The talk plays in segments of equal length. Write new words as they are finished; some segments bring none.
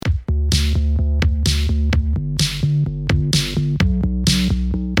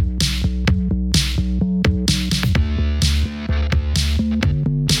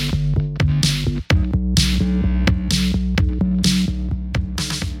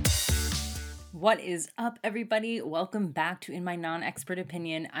What is up, everybody? Welcome back to In My Non Expert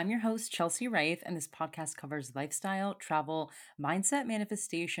Opinion. I'm your host, Chelsea Reith, and this podcast covers lifestyle, travel, mindset,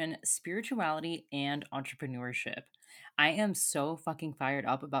 manifestation, spirituality, and entrepreneurship. I am so fucking fired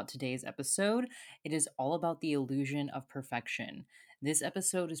up about today's episode. It is all about the illusion of perfection. This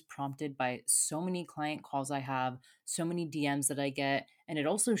episode is prompted by so many client calls I have, so many DMs that I get, and it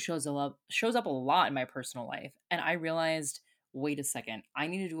also shows up a lot in my personal life. And I realized, wait a second, I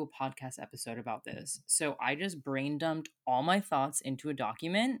need to do a podcast episode about this. So I just brain dumped all my thoughts into a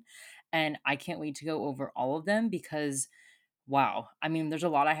document, and I can't wait to go over all of them because, wow, I mean, there's a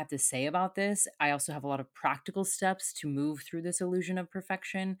lot I have to say about this. I also have a lot of practical steps to move through this illusion of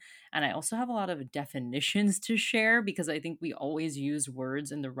perfection. And I also have a lot of definitions to share because I think we always use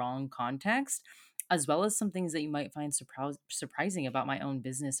words in the wrong context, as well as some things that you might find surprising about my own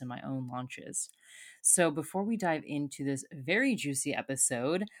business and my own launches. So, before we dive into this very juicy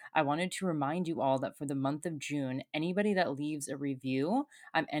episode, I wanted to remind you all that for the month of June, anybody that leaves a review,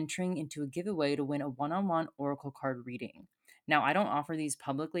 I'm entering into a giveaway to win a one on one Oracle card reading. Now, I don't offer these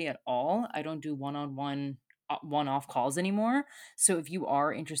publicly at all. I don't do one-on-one one-off calls anymore. So if you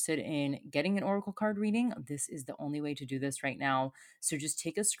are interested in getting an Oracle card reading, this is the only way to do this right now. So just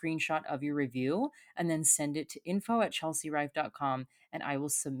take a screenshot of your review and then send it to info@chelsearife.com and I will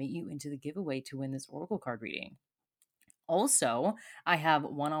submit you into the giveaway to win this Oracle card reading. Also, I have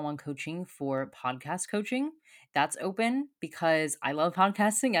one on one coaching for podcast coaching. That's open because I love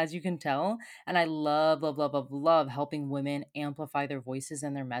podcasting, as you can tell. And I love, love, love, love, love helping women amplify their voices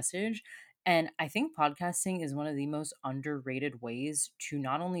and their message. And I think podcasting is one of the most underrated ways to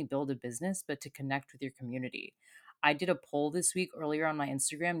not only build a business, but to connect with your community. I did a poll this week earlier on my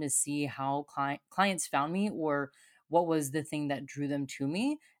Instagram to see how clients found me or what was the thing that drew them to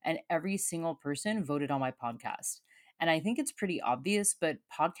me. And every single person voted on my podcast. And I think it's pretty obvious, but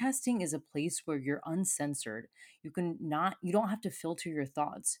podcasting is a place where you're uncensored. You don't have to filter your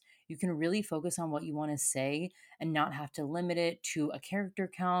thoughts. You can really focus on what you want to say and not have to limit it to a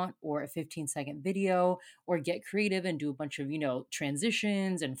character count or a 15-second video or get creative and do a bunch of,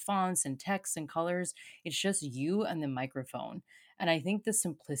 transitions and fonts and text and colors. It's just you and the microphone. And I think the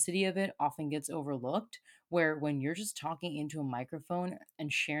simplicity of it often gets overlooked, where when you're just talking into a microphone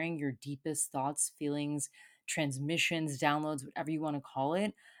and sharing your deepest thoughts, feelings, transmissions, downloads, whatever you want to call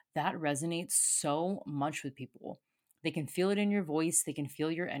it, that resonates so much with people. They can feel it in your voice, they can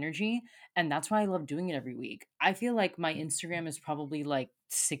feel your energy, and that's why I love doing it every week. I feel like my Instagram is probably like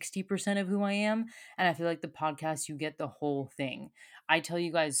 60% of who I am, and I feel like the podcast, you get the whole thing. I tell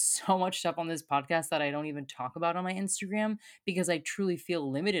you guys so much stuff on this podcast that I don't even talk about on my Instagram because I truly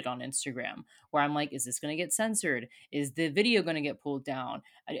feel limited on Instagram, where I'm like, is this going to get censored? Is the video going to get pulled down?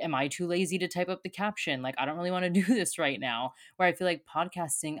 Am I too lazy to type up the caption? Like, I don't really want to do this right now. Where I feel like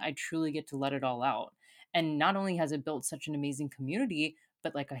podcasting, I truly get to let it all out. And not only has it built such an amazing community,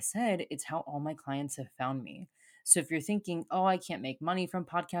 but like I said, it's how all my clients have found me. So if you're thinking, oh, I can't make money from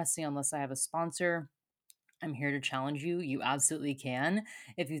podcasting unless I have a sponsor, I'm here to challenge you. You absolutely can.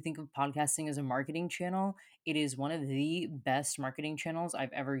 If you think of podcasting as a marketing channel, it is one of the best marketing channels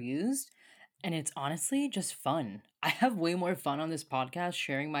I've ever used. And it's honestly just fun. I have way more fun on this podcast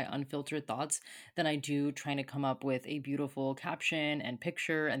sharing my unfiltered thoughts than I do trying to come up with a beautiful caption and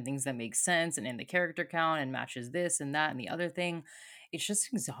picture and things that make sense and in the character count and matches this and that and the other thing. It's just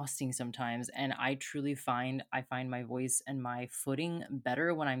exhausting sometimes, and I find my voice and my footing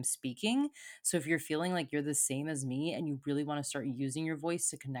better when I'm speaking. So if you're feeling like you're the same as me and you really want to start using your voice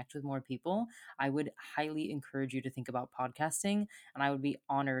to connect with more people, I would highly encourage you to think about podcasting, and I would be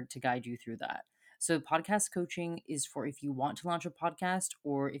honored to guide you through that. So, podcast coaching is for if you want to launch a podcast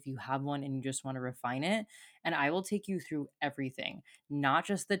or if you have one and you just want to refine it. And I will take you through everything, not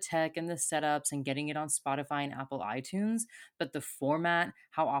just the tech and the setups and getting it on Spotify and Apple iTunes, but the format,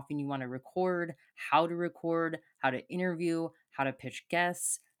 how often you want to record, how to interview, how to pitch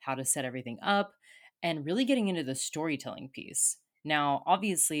guests, how to set everything up, and really getting into the storytelling piece. Now,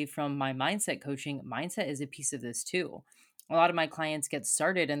 obviously, from my mindset coaching, mindset is a piece of this too. A lot of my clients get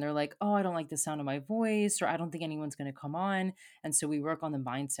started and they're like, oh, I don't like the sound of my voice, or I don't think anyone's going to come on. And so we work on the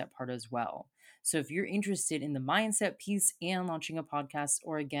mindset part as well. So if you're interested in the mindset piece and launching a podcast,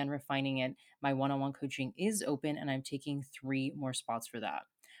 or again, refining it, my one on one coaching is open and I'm taking 3 more spots for that.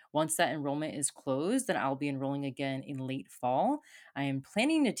 Once that enrollment is closed, then I'll be enrolling again in late fall. I am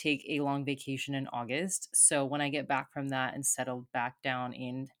planning to take a long vacation in August. So when I get back from that and settled back down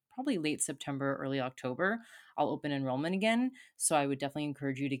in probably late September, early October, I'll open enrollment again. So I would definitely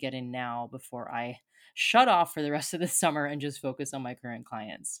encourage you to get in now before I shut off for the rest of the summer and just focus on my current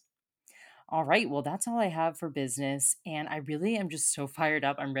clients. All right, well, that's all I have for business. And I really am just so fired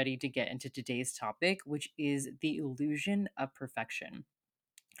up. I'm ready to get into today's topic, which is the illusion of perfection.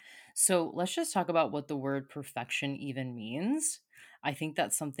 So let's just talk about what the word perfection even means. I think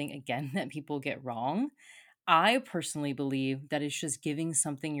that's something, again, that people get wrong. I personally believe that it's just giving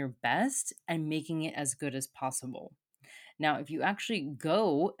something your best and making it as good as possible. Now, if you actually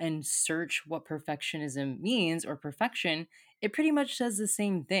go and search what perfectionism means or perfection, it pretty much says the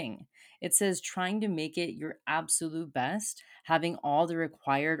same thing. It says trying to make it your absolute best, having all the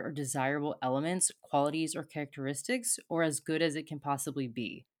required or desirable elements, qualities, or characteristics, or as good as it can possibly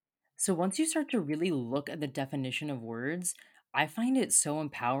be. So once you start to really look at the definition of words, I find it so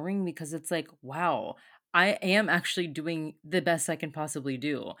empowering because it's like, wow, I am actually doing the best I can possibly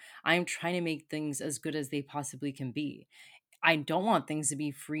do. I'm trying to make things as good as they possibly can be. I don't want things to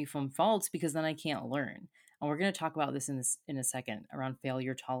be free from faults because then I can't learn. And we're going to talk about this in a second around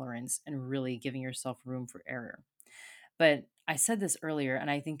failure tolerance and really giving yourself room for error. But I said this earlier,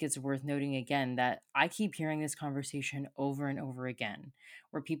 and I think it's worth noting again that I keep hearing this conversation over and over again,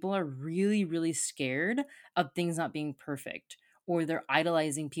 where people are really, really scared of things not being perfect, or they're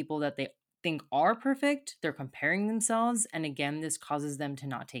idolizing people that they think are perfect. They're comparing themselves. And again, this causes them to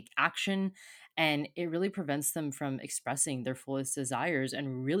not take action. And it really prevents them from expressing their fullest desires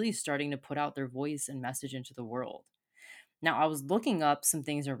and really starting to put out their voice and message into the world. Now, I was looking up some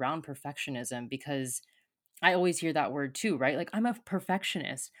things around perfectionism because I always hear that word too, right? Like, I'm a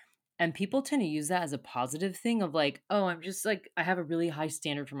perfectionist. And people tend to use that as a positive thing of like, oh, I'm just like, I have a really high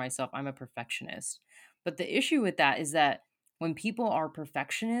standard for myself. I'm a perfectionist. But the issue with that is that when people are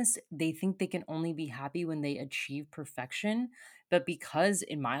perfectionists, they think they can only be happy when they achieve perfection. But because,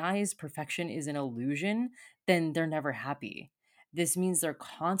 in my eyes, perfection is an illusion, then they're never happy. This means they're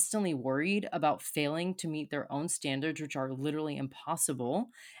constantly worried about failing to meet their own standards, which are literally impossible,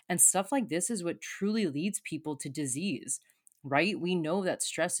 and stuff like this is what truly leads people to disease, right? We know that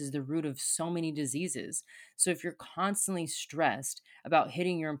stress is the root of so many diseases. So if you're constantly stressed about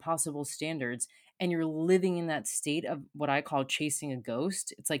hitting your impossible standards and you're living in that state of what I call chasing a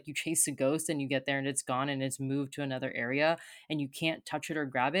ghost, it's like you chase a ghost and you get there and it's gone and it's moved to another area and you can't touch it or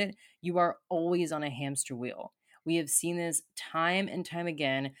grab it, you are always on a hamster wheel. We have seen this time and time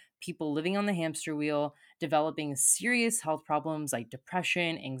again, people living on the hamster wheel, developing serious health problems like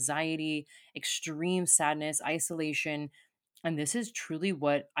depression, anxiety, extreme sadness, isolation. And this is truly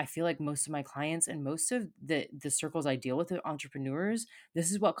what I feel like most of my clients and most of the circles I deal with entrepreneurs,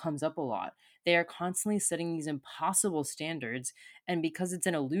 this is what comes up a lot. They are constantly setting these impossible standards, and because it's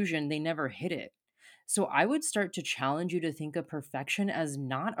an illusion, they never hit it. So I would start to challenge you to think of perfection as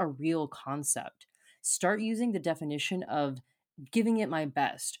not a real concept. Start using the definition of giving it my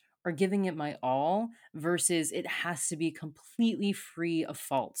best or giving it my all versus it has to be completely free of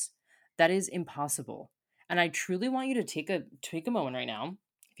faults. That is impossible. And I truly want you to take a moment right now.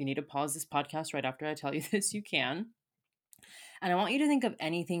 If you need to pause this podcast right after I tell you this, you can. And I want you to think of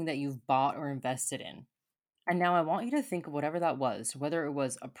anything that you've bought or invested in. And now I want you to think of whatever that was, whether it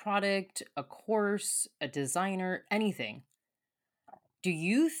was a product, a course, a designer, anything. Do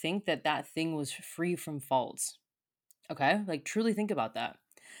you think that that thing was free from faults? Okay, like truly think about that.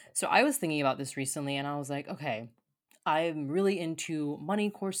 So I was thinking about this recently and I was like, okay, I'm really into money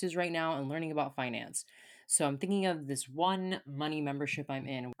courses right now and learning about finance. So I'm thinking of this one money membership I'm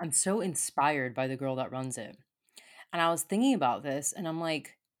in. I'm so inspired by the girl that runs it. And I was thinking about this and I'm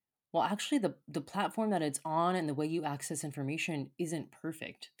like, well, actually the platform that it's on and the way you access information isn't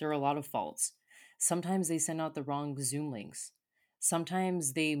perfect. There are a lot of faults. Sometimes they send out the wrong Zoom links.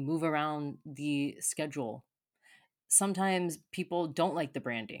 Sometimes they move around the schedule. Sometimes people don't like the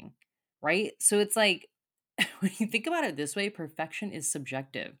branding, right? So it's like when you think about it this way, perfection is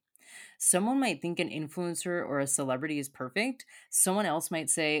subjective. Someone might think an influencer or a celebrity is perfect. Someone else might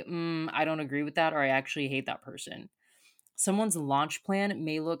say, I don't agree with that, or I actually hate that person. Someone's launch plan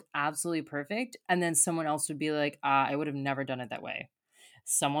may look absolutely perfect, and then someone else would be like, I would have never done it that way.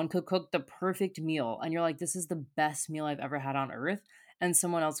 Someone could cook the perfect meal, and you're like, this is the best meal I've ever had on earth. And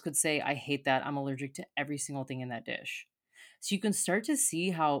someone else could say, I hate that. I'm allergic to every single thing in that dish. So you can start to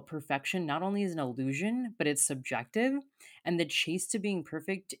see how perfection not only is an illusion, but it's subjective. And the chase to being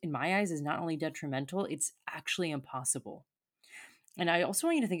perfect, in my eyes, is not only detrimental, it's actually impossible. And I also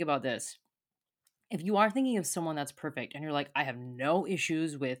want you to think about this. If you are thinking of someone that's perfect and you're like, I have no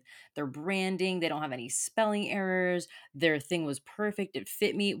issues with their branding, they don't have any spelling errors, their thing was perfect, it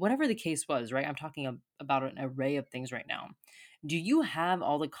fit me, whatever the case was, right? I'm talking about an array of things right now. Do you have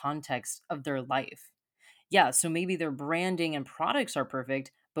all the context of their life? Yeah, so maybe their branding and products are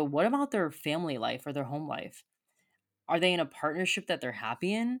perfect, but what about their family life or their home life? Are they in a partnership that they're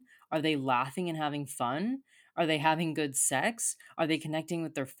happy in? Are they laughing and having fun? Are they having good sex? Are they connecting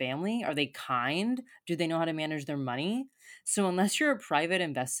with their family? Are they kind? Do they know how to manage their money? So, unless you're a private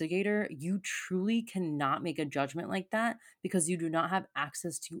investigator, you truly cannot make a judgment like that because you do not have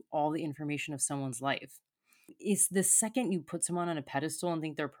access to all the information of someone's life. It's the second you put someone on a pedestal and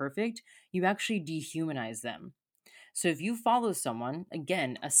think they're perfect, you actually dehumanize them. So if you follow someone,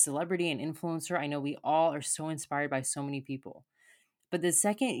 again, a celebrity, an influencer, I know we all are so inspired by so many people. But the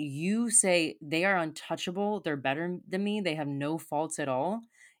second you say they are untouchable, they're better than me, they have no faults at all,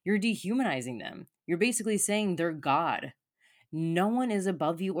 you're dehumanizing them. You're basically saying they're God. No one is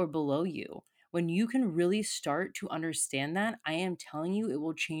above you or below you. When you can really start to understand that, I am telling you, it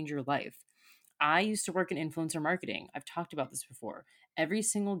will change your life. I used to work in influencer marketing. I've talked about this before. Every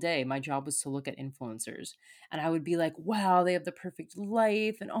single day, my job was to look at influencers. And I would be like, wow, they have the perfect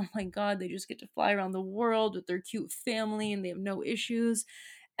life. And oh my God, they just get to fly around the world with their cute family and they have no issues.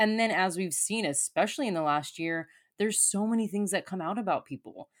 And then, as we've seen, especially in the last year, there's so many things that come out about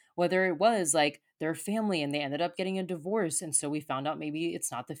people, whether it was like their family and they ended up getting a divorce. And so we found out maybe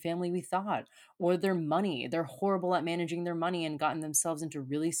it's not the family we thought, or their money. They're horrible at managing their money and gotten themselves into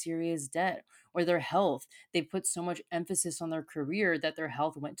really serious debt, or their health. They put so much emphasis on their career that their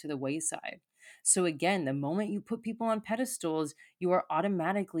health went to the wayside. So, again, the moment you put people on pedestals, you are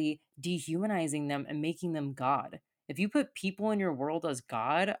automatically dehumanizing them and making them God. If you put people in your world as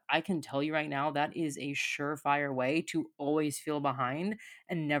God, I can tell you right now that is a surefire way to always feel behind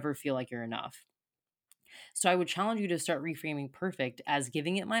and never feel like you're enough. So I would challenge you to start reframing perfect as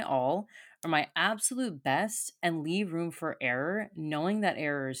giving it my all or my absolute best and leave room for error, knowing that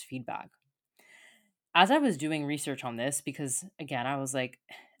error is feedback. As I was doing research on this, because again, I was like,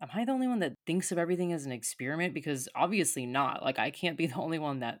 am I the only one that thinks of everything as an experiment? Because obviously not. Like, I can't be the only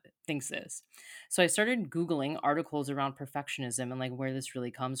one that thinks this. So I started Googling articles around perfectionism and like where this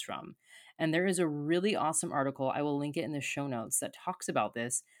really comes from. And there is a really awesome article, I will link it in the show notes, that talks about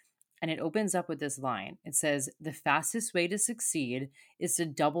this. And it opens up with this line. It says, the fastest way to succeed is to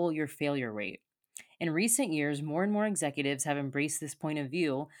double your failure rate. In recent years, more and more executives have embraced this point of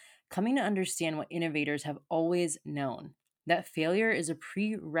view, coming to understand what innovators have always known, that failure is a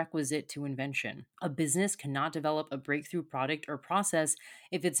prerequisite to invention. A business cannot develop a breakthrough product or process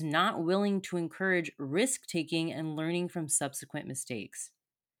if it's not willing to encourage risk taking and learning from subsequent mistakes.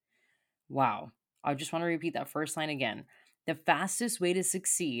 Wow. I just want to repeat that first line again. The fastest way to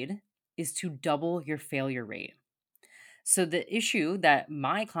succeed is to double your failure rate. So the issue that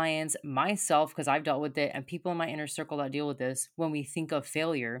my clients, myself, because I've dealt with it, and people in my inner circle that deal with this, when we think of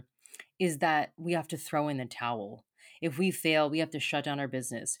failure, is that we have to throw in the towel. If we fail, we have to shut down our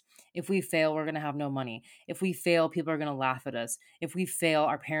business. If we fail, we're going to have no money. If we fail, people are going to laugh at us. If we fail,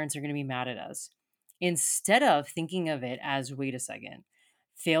 our parents are going to be mad at us. Instead of thinking of it as, wait a second,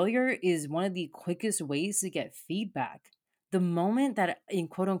 failure is one of the quickest ways to get feedback. The moment that, in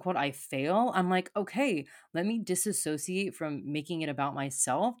quote unquote, I fail, I'm like, okay, let me disassociate from making it about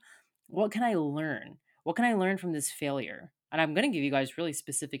myself. What can I learn? What can I learn from this failure? And I'm going to give you guys really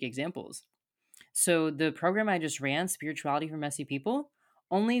specific examples. So, the program I just ran, Spirituality for Messy People,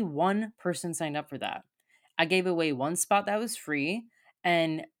 only one person signed up for that. I gave away one spot that was free.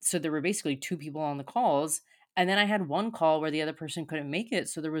 And so there were basically two people on the calls. And then I had one call where the other person couldn't make it.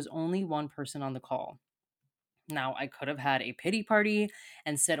 So there was only one person on the call. Now, I could have had a pity party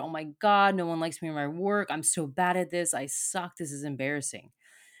and said, oh my God, no one likes me in my work. I'm so bad at this. I suck. This is embarrassing.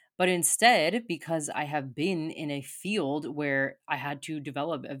 But instead, because I have been in a field where I had to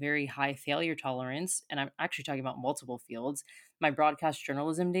develop a very high failure tolerance, and I'm actually talking about multiple fields, my broadcast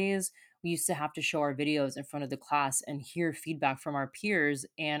journalism days, we used to have to show our videos in front of the class and hear feedback from our peers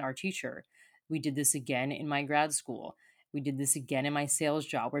and our teacher. We did this again in my grad school. We did this again in my sales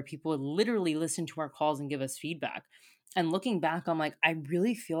job where people would literally listen to our calls and give us feedback. And looking back, I'm like, I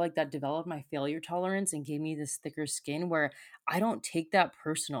really feel like that developed my failure tolerance and gave me this thicker skin where I don't take that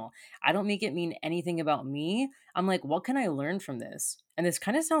personal. I don't make it mean anything about me. I'm like, what can I learn from this? And this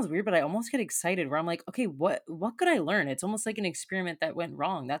kind of sounds weird, but I almost get excited where I'm like, okay, what could I learn? It's almost like an experiment that went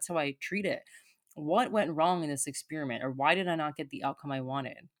wrong. That's how I treat it. What went wrong in this experiment, or why did I not get the outcome I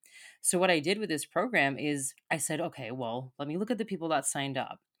wanted? So what I did with this program is I said, okay, well, let me look at the people that signed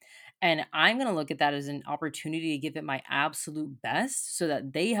up. And I'm going to look at that as an opportunity to give it my absolute best so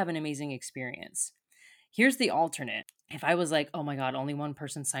that they have an amazing experience. Here's the alternate. If I was like, oh my God, only one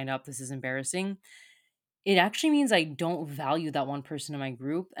person signed up, this is embarrassing, it actually means I don't value that one person in my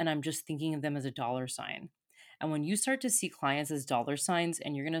group and I'm just thinking of them as a dollar sign. And when you start to see clients as dollar signs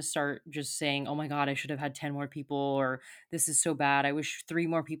and you're going to start just saying, oh my God, I should have had 10 more people, or this is so bad, I wish 3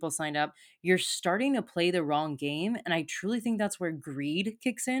 more people signed up, you're starting to play the wrong game. And I truly think that's where greed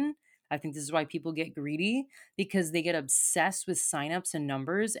kicks in. I think this is why people get greedy, because they get obsessed with signups and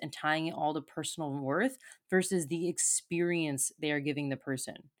numbers and tying it all to personal worth versus the experience they are giving the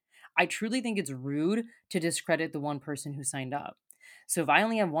person. I truly think it's rude to discredit the one person who signed up. So if I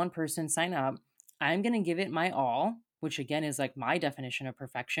only have one person sign up, I'm going to give it my all, which again is like my definition of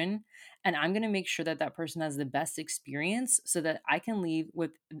perfection. And I'm going to make sure that that person has the best experience so that I can leave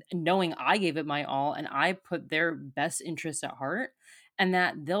with knowing I gave it my all and I put their best interests at heart, and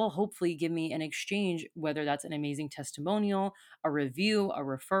that they'll hopefully give me an exchange, whether that's an amazing testimonial, a review, a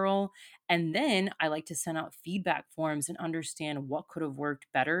referral. And then I like to send out feedback forms and understand what could have worked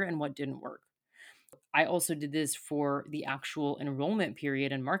better and what didn't work. I also did this for the actual enrollment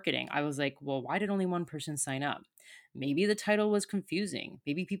period in marketing. I was like, well, why did only one person sign up? Maybe the title was confusing.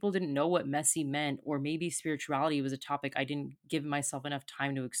 Maybe people didn't know what messy meant, or maybe spirituality was a topic I didn't give myself enough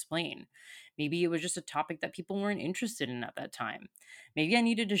time to explain. Maybe it was just a topic that people weren't interested in at that time. Maybe I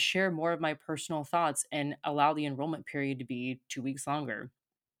needed to share more of my personal thoughts and allow the enrollment period to be 2 weeks longer.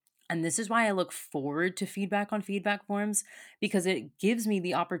 And this is why I look forward to feedback on feedback forms, because it gives me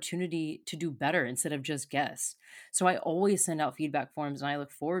the opportunity to do better instead of just guess. So I always send out feedback forms and I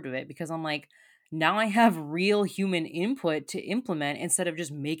look forward to it because I'm like, now I have real human input to implement instead of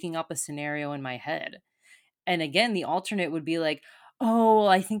just making up a scenario in my head. And again, the alternate would be like, oh, well,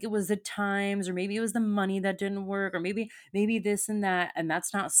 I think it was the times, or maybe it was the money that didn't work, or maybe this and that. And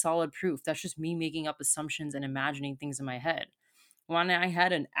that's not solid proof. That's just me making up assumptions and imagining things in my head. When I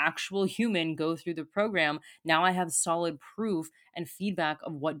had an actual human go through the program, now I have solid proof and feedback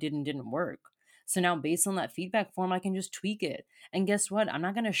of what did and didn't work. So now, based on that feedback form, I can just tweak it. And guess what? I'm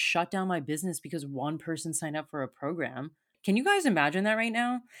not going to shut down my business because one person signed up for a program. Can you guys imagine that right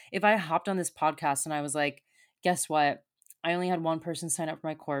now? If I hopped on this podcast and I was like, guess what? I only had one person sign up for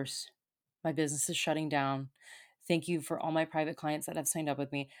my course. My business is shutting down. Thank you for all my private clients that have signed up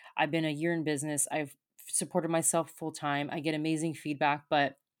with me. I've been a year in business. I've supported myself full time. I get amazing feedback,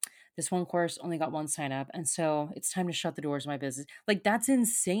 but this one course only got one sign up. And so it's time to shut the doors of my business. Like, that's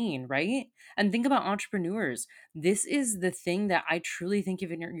insane, right? And think about entrepreneurs. This is the thing that I truly think, if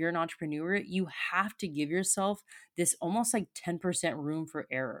you're an entrepreneur, you have to give yourself this almost like 10% room for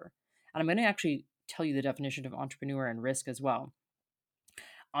error. And I'm going to actually tell you the definition of entrepreneur and risk as well.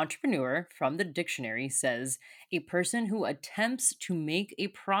 Entrepreneur from the dictionary says a person who attempts to make a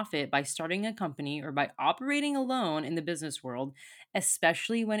profit by starting a company or by operating alone in the business world,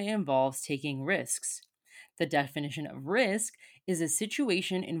 especially when it involves taking risks. The definition of risk is a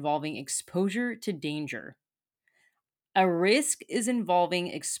situation involving exposure to danger. A risk is involving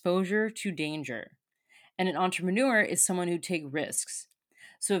exposure to danger. And an entrepreneur is someone who take risks.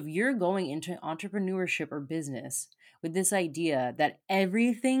 So if you're going into entrepreneurship or business with this idea that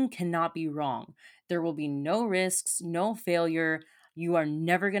everything cannot be wrong, there will be no risks, no failure, you are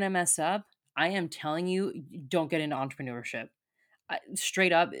never going to mess up, I am telling you, don't get into entrepreneurship.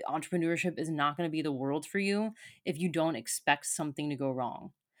 Straight up, entrepreneurship is not going to be the world for you if you don't expect something to go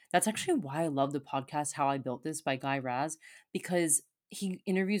wrong. That's actually why I love the podcast How I Built This by Guy Raz, because he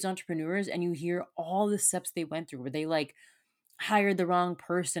interviews entrepreneurs and you hear all the steps they went through, where they like hired the wrong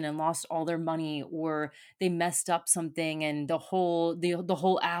person and lost all their money, or they messed up something and the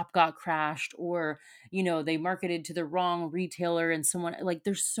whole app got crashed, or they marketed to the wrong retailer and someone, like,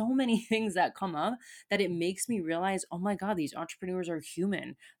 there's so many things that come up that it makes me realize, oh my god, these entrepreneurs are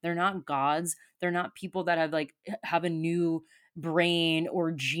human. They're not gods. They're not people that have a new brain or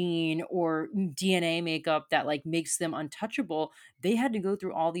gene or DNA makeup that like makes them untouchable. They had to go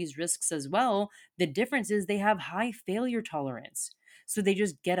through all these risks as well. The difference is they have high failure tolerance. So they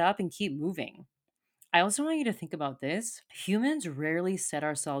just get up and keep moving. I also want you to think about this. Humans rarely set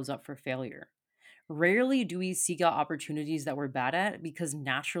ourselves up for failure. Rarely do we seek out opportunities that we're bad at because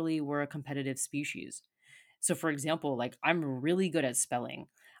naturally we're a competitive species. So, for example, like, I'm really good at spelling.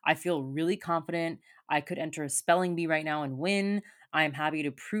 I feel really confident. I could enter a spelling bee right now and win. I'm happy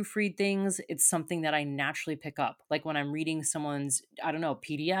to proofread things. It's something that I naturally pick up. Like when I'm reading someone's, I don't know,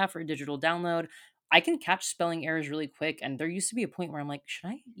 PDF or digital download, I can catch spelling errors really quick. And there used to be a point where I'm like,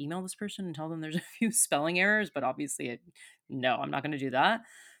 should I email this person and tell them there's a few spelling errors? But obviously, no, I'm not going to do that.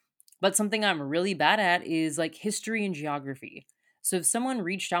 But something I'm really bad at is like history and geography. So if someone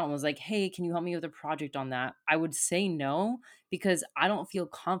reached out and was like, "Hey, can you help me with a project on that?" I would say no, because I don't feel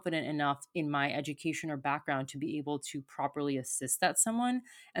confident enough in my education or background to be able to properly assist that someone.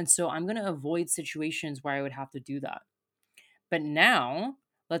 And so I'm going to avoid situations where I would have to do that. But now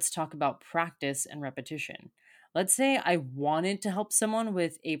let's talk about practice and repetition. Let's say I wanted to help someone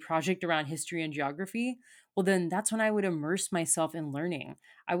with a project around history and geography. Well, then that's when I would immerse myself in learning.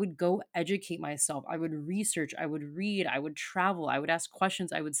 I would go educate myself. I would research. I would read. I would travel. I would ask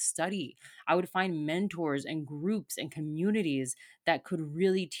questions. I would study. I would find mentors and groups and communities that could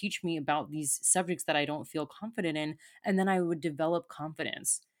really teach me about these subjects that I don't feel confident in. And then I would develop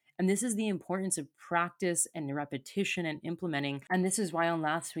confidence. And this is the importance of practice and repetition and implementing. And this is why on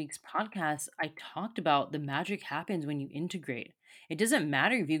last week's podcast, I talked about the magic happens when you integrate. It doesn't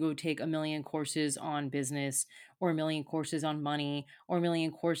matter if you go take a million courses on business or a million courses on money or a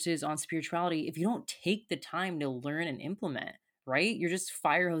million courses on spirituality. If you don't take the time to learn and implement, right? You're just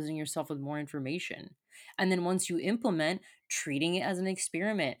fire hosing yourself with more information. And then once you implement, treating it as an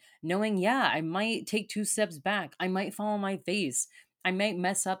experiment, knowing, yeah, I might take two steps back, I might fall on my face, I might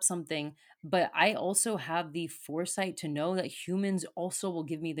mess up something, but I also have the foresight to know that humans also will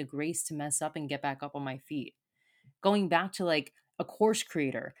give me the grace to mess up and get back up on my feet. Going back to like a course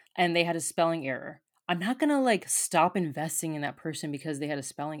creator and they had a spelling error. I'm not going to like stop investing in that person because they had a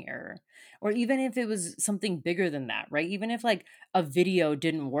spelling error. Or even if it was something bigger than that, right? Even if like a video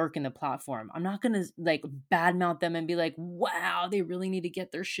didn't work in the platform, I'm not going to like badmouth them and be like, wow, they really need to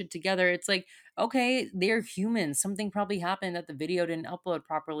get their shit together. It's like, okay, they're humans. Something probably happened that the video didn't upload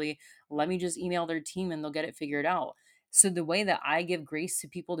properly. Let me just email their team and they'll get it figured out. So the way that I give grace to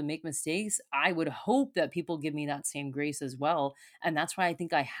people to make mistakes, I would hope that people give me that same grace as well. And that's why I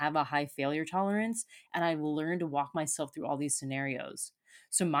think I have a high failure tolerance and I've learned to walk myself through all these scenarios.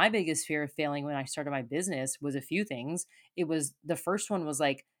 So my biggest fear of failing when I started my business was a few things. It was the first one was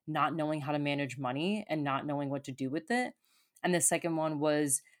like not knowing how to manage money and not knowing what to do with it. And the second one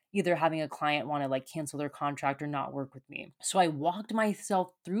was either having a client want to like cancel their contract or not work with me. So I walked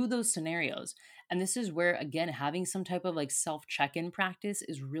myself through those scenarios. And this is where, again, having some type of like self check in practice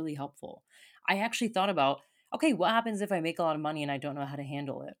is really helpful. I actually thought about, okay, what happens if I make a lot of money and I don't know how to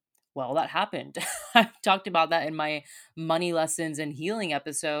handle it? Well, that happened. I talked about that in my money lessons and healing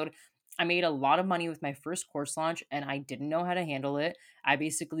episode. I made a lot of money with my first course launch and I didn't know how to handle it. I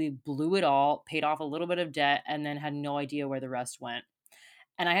basically blew it all, paid off a little bit of debt, and then had no idea where the rest went.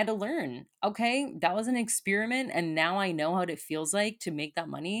 And I had to learn, okay, that was an experiment. And now I know what it feels like to make that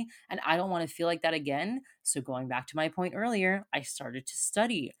money. And I don't want to feel like that again. So, going back to my point earlier, I started to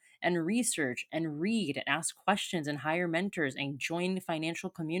study and research and read and ask questions and hire mentors and join financial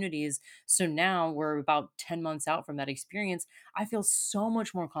communities. So now we're about 10 months out from that experience. I feel so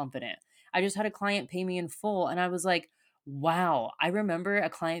much more confident. I just had a client pay me in full, and I was like, wow, I remember a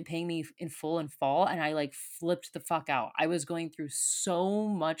client paying me in full in fall and I like flipped the fuck out. I was going through so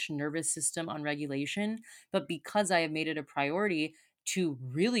much nervous system unregulation, but because I have made it a priority to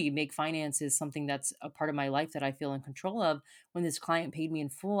really make finances something that's a part of my life that I feel in control of, when this client paid me in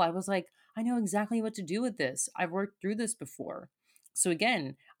full, I was like, I know exactly what to do with this. I've worked through this before. So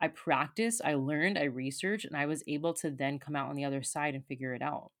again, I practiced, I learned, I researched, and I was able to then come out on the other side and figure it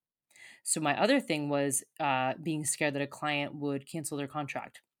out. So my other thing was being scared that a client would cancel their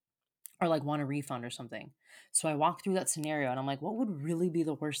contract or like want a refund or something. So I walked through that scenario and I'm like, what would really be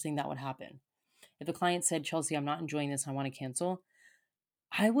the worst thing that would happen? If a client said, Chelsea, I'm not enjoying this, I want to cancel,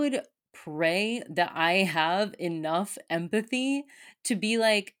 I would pray that I have enough empathy to be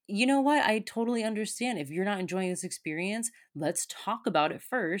like, you know what? I totally understand. If you're not enjoying this experience, let's talk about it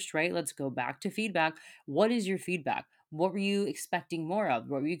first, right? Let's go back to feedback. What is your feedback? What were you expecting more of?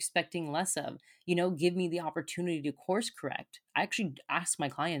 What were you expecting less of? Give me the opportunity to course correct. I actually ask my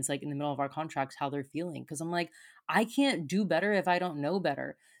clients, like in the middle of our contracts, how they're feeling because I'm like, I can't do better if I don't know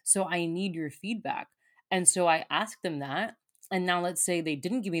better. So I need your feedback. And so I ask them that, and now let's say they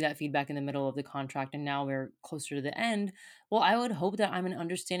didn't give me that feedback in the middle of the contract and now we're closer to the end. Well, I would hope that I'm an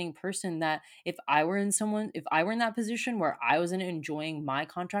understanding person that if I were in that position where I wasn't enjoying my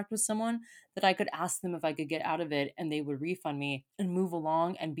contract with someone, that I could ask them if I could get out of it and they would refund me and move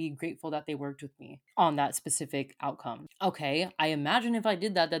along and be grateful that they worked with me on that specific outcome. Okay, I imagine if I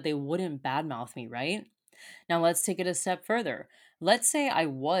did that that they wouldn't badmouth me, right? Now, let's take it a step further. Let's say I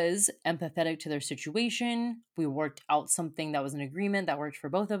was empathetic to their situation. We worked out something that was an agreement that worked for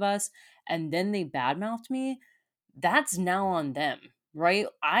both of us, and then they badmouthed me. That's now on them, right?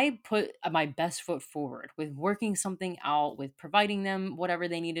 I put my best foot forward with working something out, with providing them whatever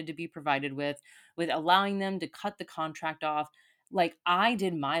they needed to be provided with allowing them to cut the contract off. Like I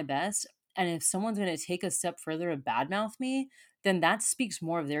did my best. And if someone's going to take a step further to badmouth me, then that speaks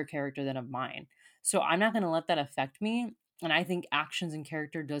more of their character than of mine. So I'm not going to let that affect me. And I think actions and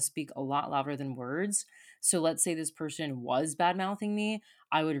character does speak a lot louder than words. So let's say this person was bad mouthing me.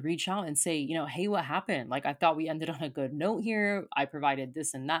 I would reach out and say, hey, what happened? Like, I thought we ended on a good note here. I provided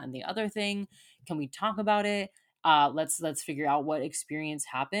this and that and the other thing. Can we talk about it? Let's figure out what experience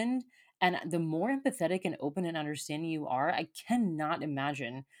happened. And the more empathetic and open and understanding you are, I cannot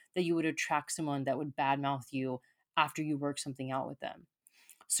imagine that you would attract someone that would badmouth you after you work something out with them.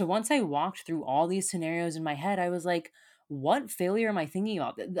 So once I walked through all these scenarios in my head, I was like, what failure am I thinking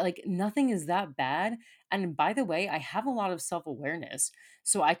about? Like, nothing is that bad. And by the way, I have a lot of self awareness.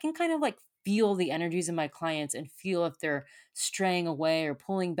 So I can kind of like feel the energies of my clients and feel if they're straying away or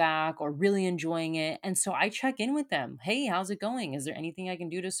pulling back or really enjoying it. And so I check in with them. Hey, how's it going? Is there anything I can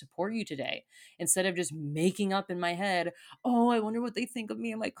do to support you today? Instead of just making up in my head, oh, I wonder what they think of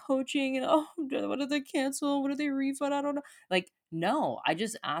me and my coaching. And oh, what did they cancel? What did they refund? I don't know. Like, no, I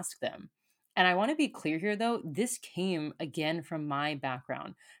just ask them. And I want to be clear here though, this came again from my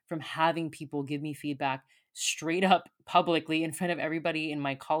background, from having people give me feedback straight up publicly in front of everybody in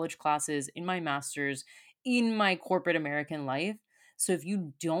my college classes, in my masters, in my corporate American life. So if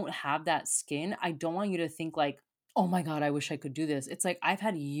you don't have that skin, I don't want you to think like, oh my God, I wish I could do this. It's like I've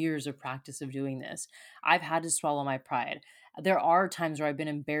had years of practice of doing this. I've had to swallow my pride. There are times where I've been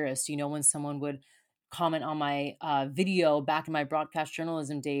embarrassed, when someone would comment on my video back in my broadcast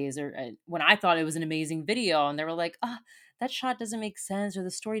journalism days, or when I thought it was an amazing video and they were like, that shot doesn't make sense or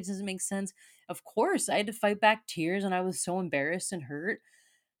the story doesn't make sense. Of course, I had to fight back tears and I was so embarrassed and hurt.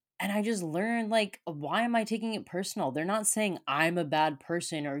 And I just learned, like, why am I taking it personal? They're not saying I'm a bad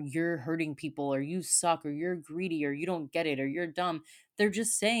person or you're hurting people or you suck or you're greedy or you don't get it or you're dumb. They're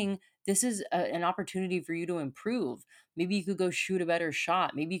just saying this is an opportunity for you to improve. Maybe you could go shoot a better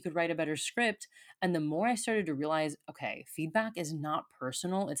shot. Maybe you could write a better script. And the more I started to realize, okay, feedback is not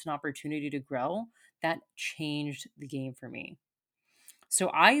personal, it's an opportunity to grow, that changed the game for me. So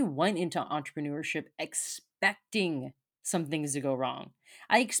I went into entrepreneurship expecting some things to go wrong.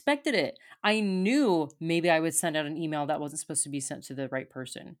 I expected it. I knew maybe I would send out an email that wasn't supposed to be sent to the right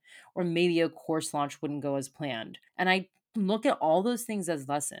person, or maybe a course launch wouldn't go as planned. And I look at all those things as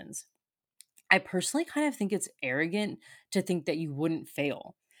lessons. I personally kind of think it's arrogant to think that you wouldn't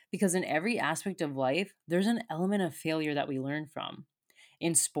fail, because in every aspect of life, there's an element of failure that we learn from.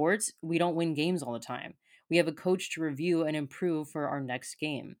 In sports, we don't win games all the time. We have a coach to review and improve for our next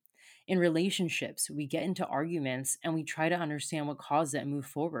game. In relationships, we get into arguments and we try to understand what caused it and move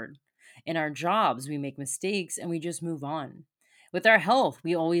forward. In our jobs, we make mistakes and we just move on. With our health,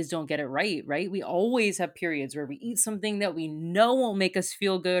 we always don't get it right, right? We always have periods where we eat something that we know won't make us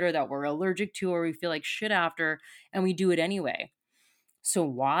feel good or that we're allergic to or we feel like shit after, and we do it anyway. So,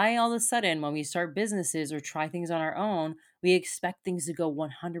 why all of a sudden, when we start businesses or try things on our own, we expect things to go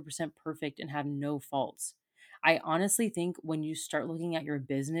 100% perfect and have no faults? I honestly think when you start looking at your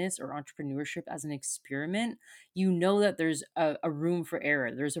business or entrepreneurship as an experiment, you know that there's a room for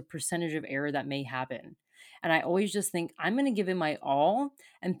error. There's a percentage of error that may happen. And I always just think I'm going to give it my all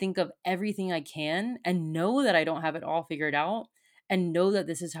and think of everything I can and know that I don't have it all figured out and know that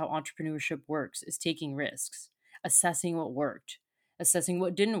this is how entrepreneurship works, is taking risks, assessing what worked, assessing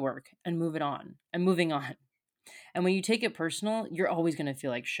what didn't work, and moving on. And when you take it personal, you're always going to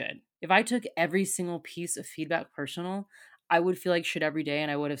feel like shit. If I took every single piece of feedback personal, I would feel like shit every day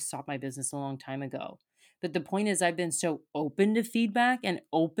and I would have stopped my business a long time ago. But the point is, I've been so open to feedback and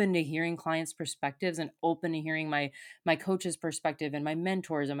open to hearing clients' perspectives and open to hearing my coach's perspective and my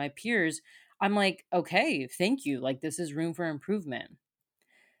mentors and my peers. I'm like, okay, thank you. Like, this is room for improvement.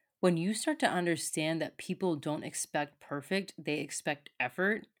 When you start to understand that people don't expect perfect, they expect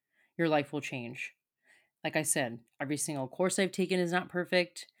effort, your life will change. Like I said, every single course I've taken is not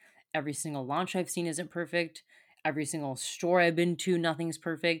perfect. Every single launch I've seen isn't perfect. Every single store I've been to, nothing's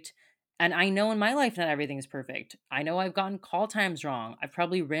perfect. And I know in my life, not everything's perfect. I know I've gotten call times wrong. I've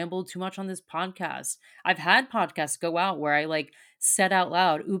probably rambled too much on this podcast. I've had podcasts go out where I like said out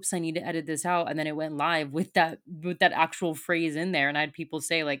loud, oops, I need to edit this out. And then it went live with that actual phrase in there. And I had people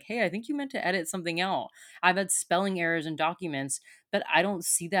say, like, hey, I think you meant to edit something out. I've had spelling errors in documents, but I don't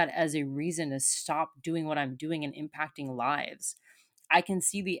see that as a reason to stop doing what I'm doing and impacting lives. I can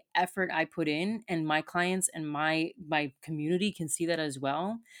see the effort I put in, and my clients and my community can see that as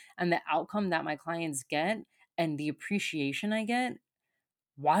well, and the outcome that my clients get and the appreciation I get.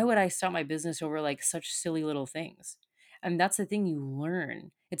 Why would I stop my business over like such silly little things? And that's the thing, you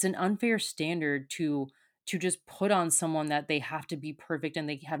learn. It's an unfair standard to just put on someone that they have to be perfect and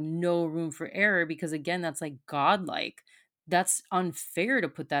they have no room for error, because again, that's like godlike. That's unfair to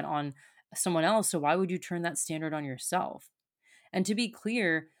put that on someone else. So why would you turn that standard on yourself? And to be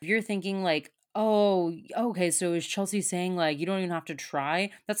clear, if you're thinking like, Oh, okay. So is Chelsea saying like you don't even have to try?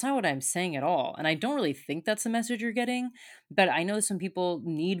 That's not what I'm saying at all. And I don't really think that's the message you're getting. But I know some people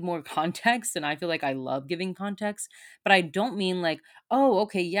need more context, and I feel like I love giving context. But I don't mean like, oh,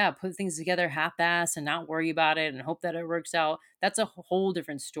 okay, yeah, put things together half-ass and not worry about it and hope that it works out. That's a whole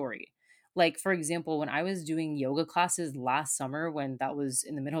different story. Like, for example, when I was doing yoga classes last summer, when that was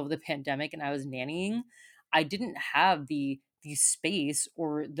in the middle of the pandemic and I was nannying, I didn't have the space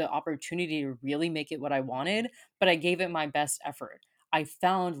or the opportunity to really make it what I wanted, but I gave it my best effort. I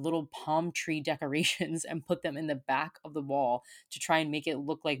found little palm tree decorations and put them in the back of the wall to try and make it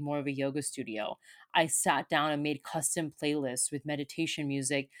look like more of a yoga studio. I sat down and made custom playlists with meditation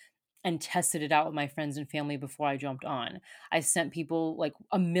music and tested it out with my friends and family before I jumped on. I sent people like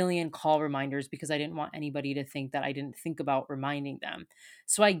a million call reminders because I didn't want anybody to think that I didn't think about reminding them.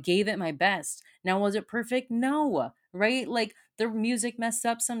 So I gave it my best. Now, was it perfect? No, right? Like the music messed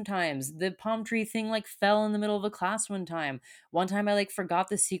up sometimes. The palm tree thing like fell in the middle of a class one time. One time I like forgot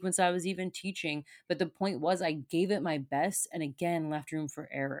the sequence I was even teaching, but the point was I gave it my best and again left room for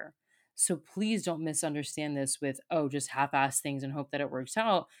error. So please don't misunderstand this with, oh, just half ass things and hope that it works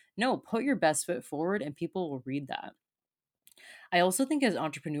out. No, put your best foot forward and people will read that. I also think as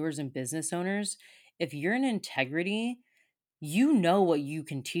entrepreneurs and business owners, if you're in integrity, you know what you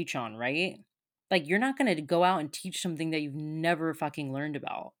can teach on, right? Like you're not going to go out and teach something that you've never fucking learned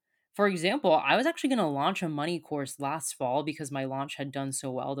about. For example, I was actually going to launch a money course last fall because my launch had done so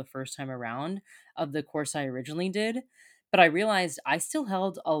well the first time around of the course I originally did. But I realized I still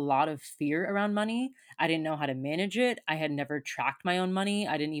held a lot of fear around money. I didn't know how to manage it. I had never tracked my own money.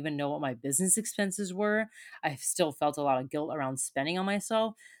 I didn't even know what my business expenses were. I still felt a lot of guilt around spending on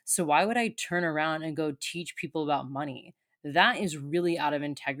myself. So why would I turn around and go teach people about money? That is really out of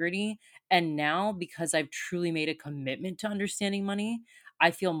integrity. And now, because I've truly made a commitment to understanding money,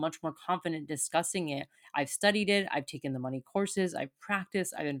 I feel much more confident discussing it. I've studied it, I've taken the money courses, I've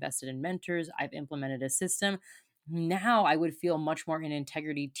practiced, I've invested in mentors, I've implemented a system. Now I would feel much more in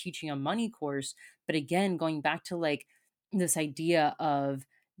integrity teaching a money course. But again, going back to like this idea of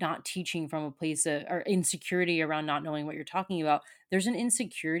not teaching from a place of, or insecurity around not knowing what you're talking about, there's an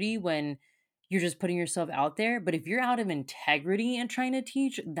insecurity when you're just putting yourself out there. But if you're out of integrity and trying to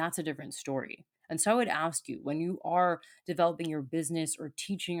teach, that's a different story. And so I would ask you when you are developing your business or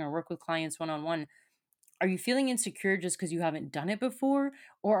teaching or work with clients one on one, are you feeling insecure just because you haven't done it before?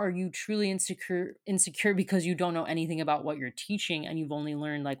 Or are you truly insecure because you don't know anything about what you're teaching and you've only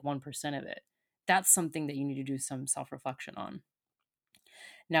learned like 1% of it? That's something that you need to do some self reflection on.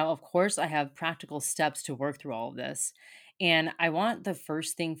 Now, of course, I have practical steps to work through all of this. And I want the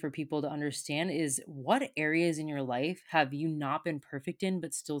first thing for people to understand is what areas in your life have you not been perfect in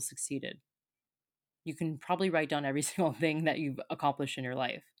but still succeeded? You can probably write down every single thing that you've accomplished in your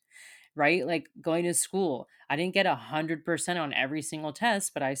life, right? Like going to school. I didn't get 100% on every single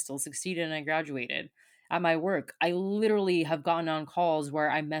test, but I still succeeded and I graduated. At my work, I literally have gotten on calls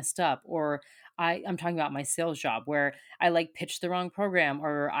where I messed up, or I'm talking about my sales job where I like pitched the wrong program,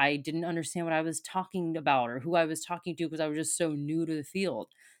 or I didn't understand what I was talking about or who I was talking to because I was just so new to the field,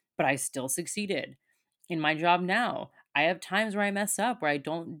 but I still succeeded. In my job now, I have times where I mess up, where I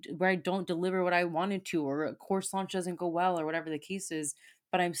don't deliver what I wanted to, or a course launch doesn't go well, or whatever the case is,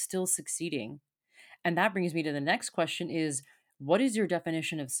 but I'm still succeeding. And that brings me to the next question is what is your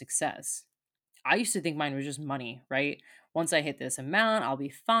definition of success? I used to think mine was just money, right? Once I hit this amount, I'll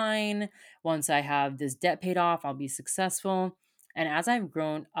be fine. Once I have this debt paid off, I'll be successful. And as I've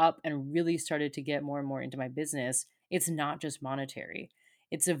grown up and really started to get more and more into my business, it's not just monetary.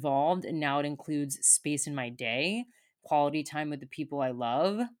 It's evolved and now it includes space in my day, quality time with the people I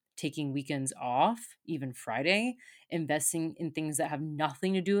love, taking weekends off, even Friday, investing in things that have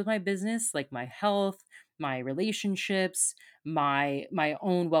nothing to do with my business, like my health, my relationships, my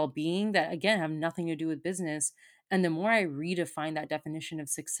own well-being that again have nothing to do with business. And the more I redefine that definition of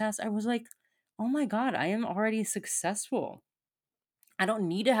success, I was like, oh my god, I am already successful. I don't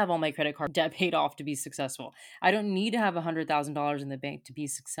need to have all my credit card debt paid off to be successful. I don't need to have $100,000 in the bank to be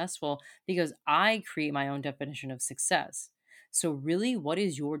successful because I create my own definition of success. So really, what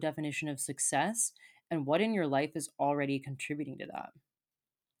is your definition of success, and what in your life is already contributing to that?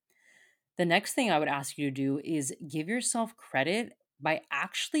 The next thing I would ask you to do is give yourself credit by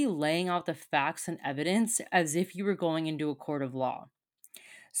actually laying out the facts and evidence as if you were going into a court of law.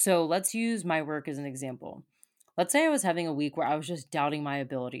 So let's use my work as an example. Let's say I was having a week where I was just doubting my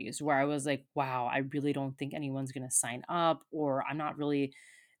abilities, where I was like, wow, I really don't think anyone's going to sign up, or I'm not really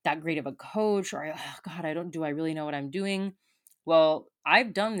that great of a coach, or oh, God, I really know what I'm doing? Well,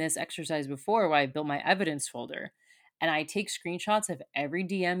 I've done this exercise before where I built my evidence folder and I take screenshots of every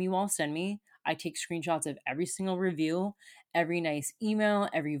DM you all send me. I take screenshots of every single review, every nice email,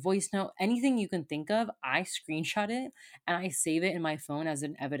 every voice note, anything you can think of. I screenshot it and I save it in my phone as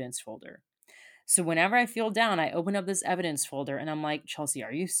an evidence folder. So whenever I feel down, I open up this evidence folder and I'm like, Chelsea,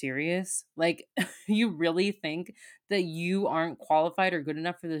 are you serious? Like, you really think that you aren't qualified or good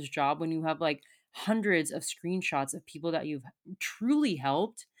enough for this job when you have like hundreds of screenshots of people that you've truly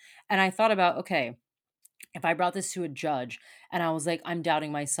helped? And I thought about, okay, if I brought this to a judge and I was like, I'm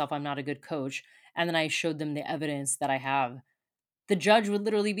doubting myself, I'm not a good coach, and then I showed them the evidence that I have, the judge would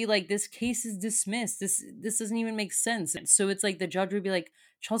literally be like, this case is dismissed, this doesn't even make sense. So it's like the judge would be like,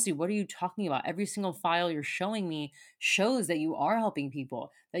 Chelsea, what are you talking about? Every single file you're showing me shows that you are helping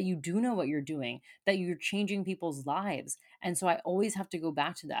people, that you do know what you're doing, that you're changing people's lives. And so I always have to go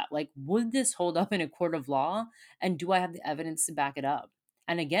back to that, like, would this hold up in a court of law, and do I have the evidence to back it up?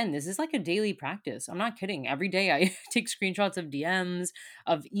 And again, this is like a daily practice. I'm not kidding. Every day I take screenshots of DMs,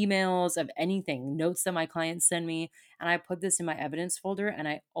 of emails, of anything, notes that my clients send me, and I put this in my evidence folder and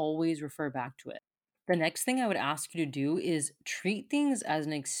I always refer back to it. The next thing I would ask you to do is treat things as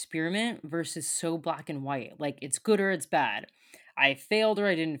an experiment versus so black and white, like it's good or it's bad. I failed or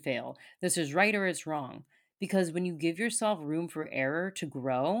I didn't fail. This is right or it's wrong. Because when you give yourself room for error to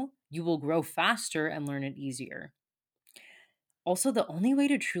grow, you will grow faster and learn it easier. Also, the only way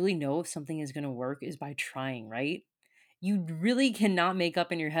to truly know if something is going to work is by trying, right? You really cannot make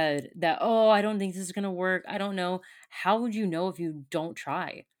up in your head that, oh, I don't think this is going to work. I don't know. How would you know if you don't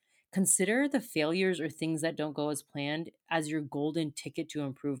try? Consider the failures or things that don't go as planned as your golden ticket to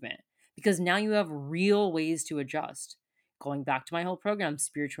improvement, because now you have real ways to adjust. Going back to my whole program,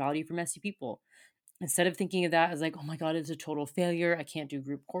 Spirituality for Messy People, instead of thinking of that as like, oh my God, it's a total failure, I can't do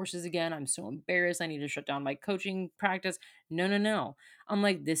group courses again, I'm so embarrassed, I need to shut down my coaching practice. No, no, no. I'm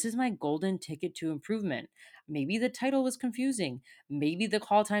like, this is my golden ticket to improvement. Maybe the title was confusing. Maybe the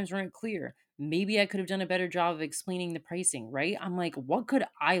call times weren't clear. Maybe I could have done a better job of explaining the pricing, right? I'm like, what could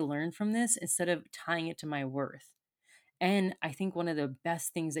I learn from this instead of tying it to my worth? And I think one of the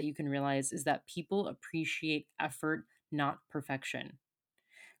best things that you can realize is that people appreciate effort, not perfection.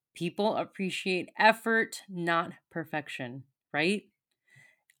 People appreciate effort, not perfection, right?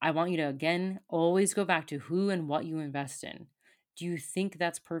 I want you to again always go back to who and what you invest in. Do you think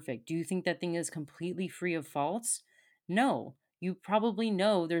that's perfect? Do you think that thing is completely free of faults? No. You probably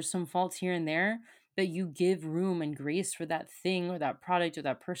know there's some faults here and there, but you give room and grace for that thing or that product or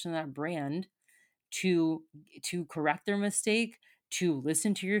that person or that brand to correct their mistake, to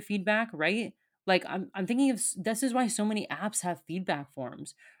listen to your feedback, right? Like I'm thinking of this is why so many apps have feedback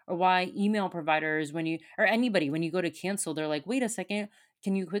forms, or why email providers, when you or anybody when you go to cancel, they're like, wait a second,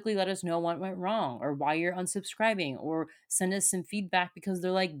 can you quickly let us know what went wrong or why you're unsubscribing, or send us some feedback, because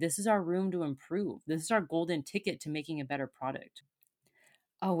they're like, this is our room to improve. This is our golden ticket to making a better product.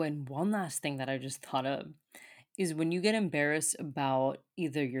 Oh, and one last thing that I just thought of is when you get embarrassed about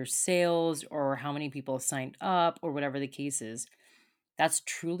either your sales or how many people signed up or whatever the case is, that's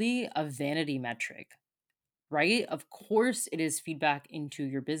truly a vanity metric, right? Of course, it is feedback into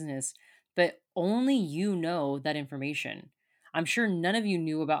your business, but only you know that information. I'm sure none of you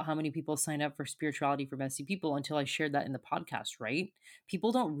knew about how many people signed up for Spirituality for Messy People until I shared that in the podcast, right?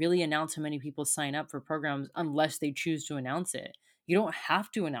 People don't really announce how many people sign up for programs unless they choose to announce it. You don't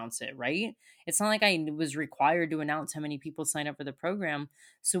have to announce it, right? It's not like I was required to announce how many people sign up for the program.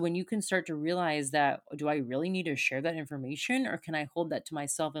 So when you can start to realize that, do I really need to share that information, or can I hold that to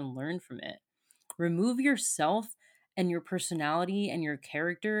myself and learn from it? Remove yourself and your personality and your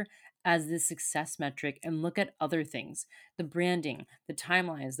character as the success metric and look at other things: the branding, the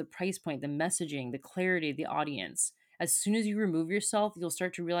timelines, the price point, the messaging, the clarity, the audience. As soon as you remove yourself, you'll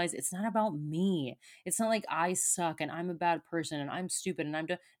start to realize it's not about me. It's not like I suck and I'm a bad person and I'm stupid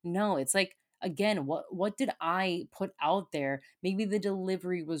and no, it's like, again, what did I put out there? Maybe the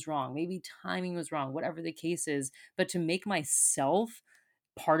delivery was wrong, maybe timing was wrong, whatever the case is, but to make myself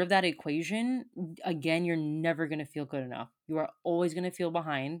part of that equation, again, you're never going to feel good enough. You are always going to feel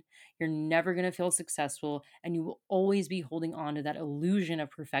behind. You're never going to feel successful. And you will always be holding on to that illusion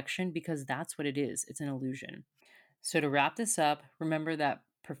of perfection, because that's what it is. It's an illusion. So, to wrap this up, remember that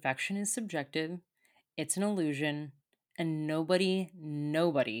perfection is subjective, it's an illusion, and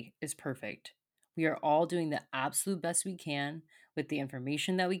nobody is perfect. We are all doing the absolute best we can with the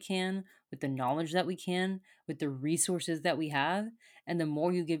information that we can, with the knowledge that we can, with the resources that we have. And the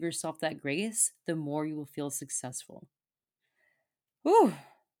more you give yourself that grace, the more you will feel successful. Whew.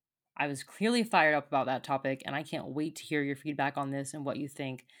 I was clearly fired up about that topic, and I can't wait to hear your feedback on this and what you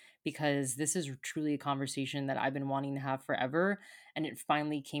think, because this is truly a conversation that I've been wanting to have forever. And it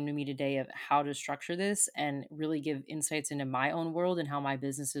finally came to me today of how to structure this and really give insights into my own world and how my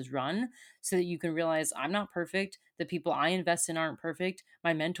business is run, so that you can realize I'm not perfect. The people I invest in aren't perfect.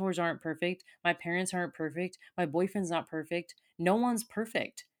 My mentors aren't perfect. My parents aren't perfect. My boyfriend's not perfect. No one's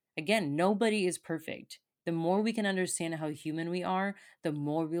perfect. Again, nobody is perfect. The more we can understand how human we are, the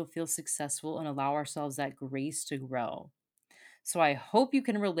more we'll feel successful and allow ourselves that grace to grow. So I hope you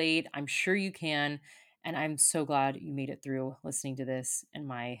can relate. I'm sure you can. And I'm so glad you made it through listening to this and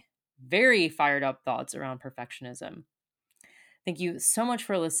my very fired up thoughts around perfectionism. Thank you so much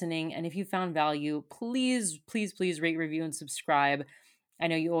for listening. And if you found value, please, please, please rate, review, and subscribe. I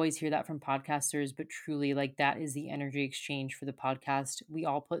know you always hear that from podcasters, but truly, like, that is the energy exchange for the podcast. We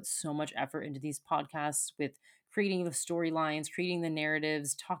all put so much effort into these podcasts with creating the storylines, creating the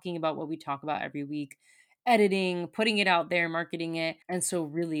narratives, talking about what we talk about every week, editing, putting it out there, marketing it. And so,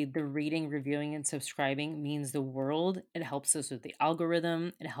 really, the rating, reviewing, and subscribing means the world. It helps us with the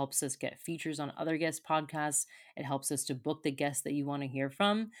algorithm, it helps us get features on other guest podcasts, it helps us to book the guests that you want to hear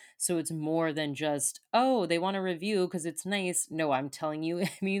from. So it's more than just, oh, they want a review because it's nice. No, I'm telling you, it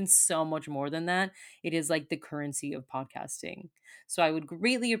means so much more than that. It is like the currency of podcasting. So I would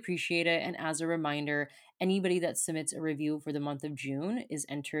greatly appreciate it. And as a reminder, anybody that submits a review for the month of June is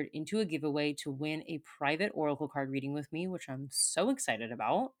entered into a giveaway to win a private oracle card reading with me, which I'm so excited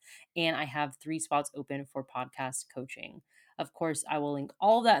about. And I have 3 spots open for podcast coaching. Of course, I will link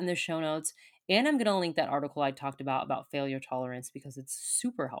all that in the show notes. And I'm going to link that article I talked about failure tolerance, because it's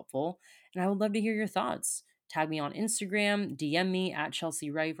super helpful. And I would love to hear your thoughts. Tag me on Instagram, DM me at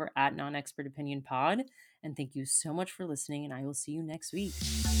Chelsea Rife or at Non Expert Opinion Pod. And thank you so much for listening. And I will see you next week.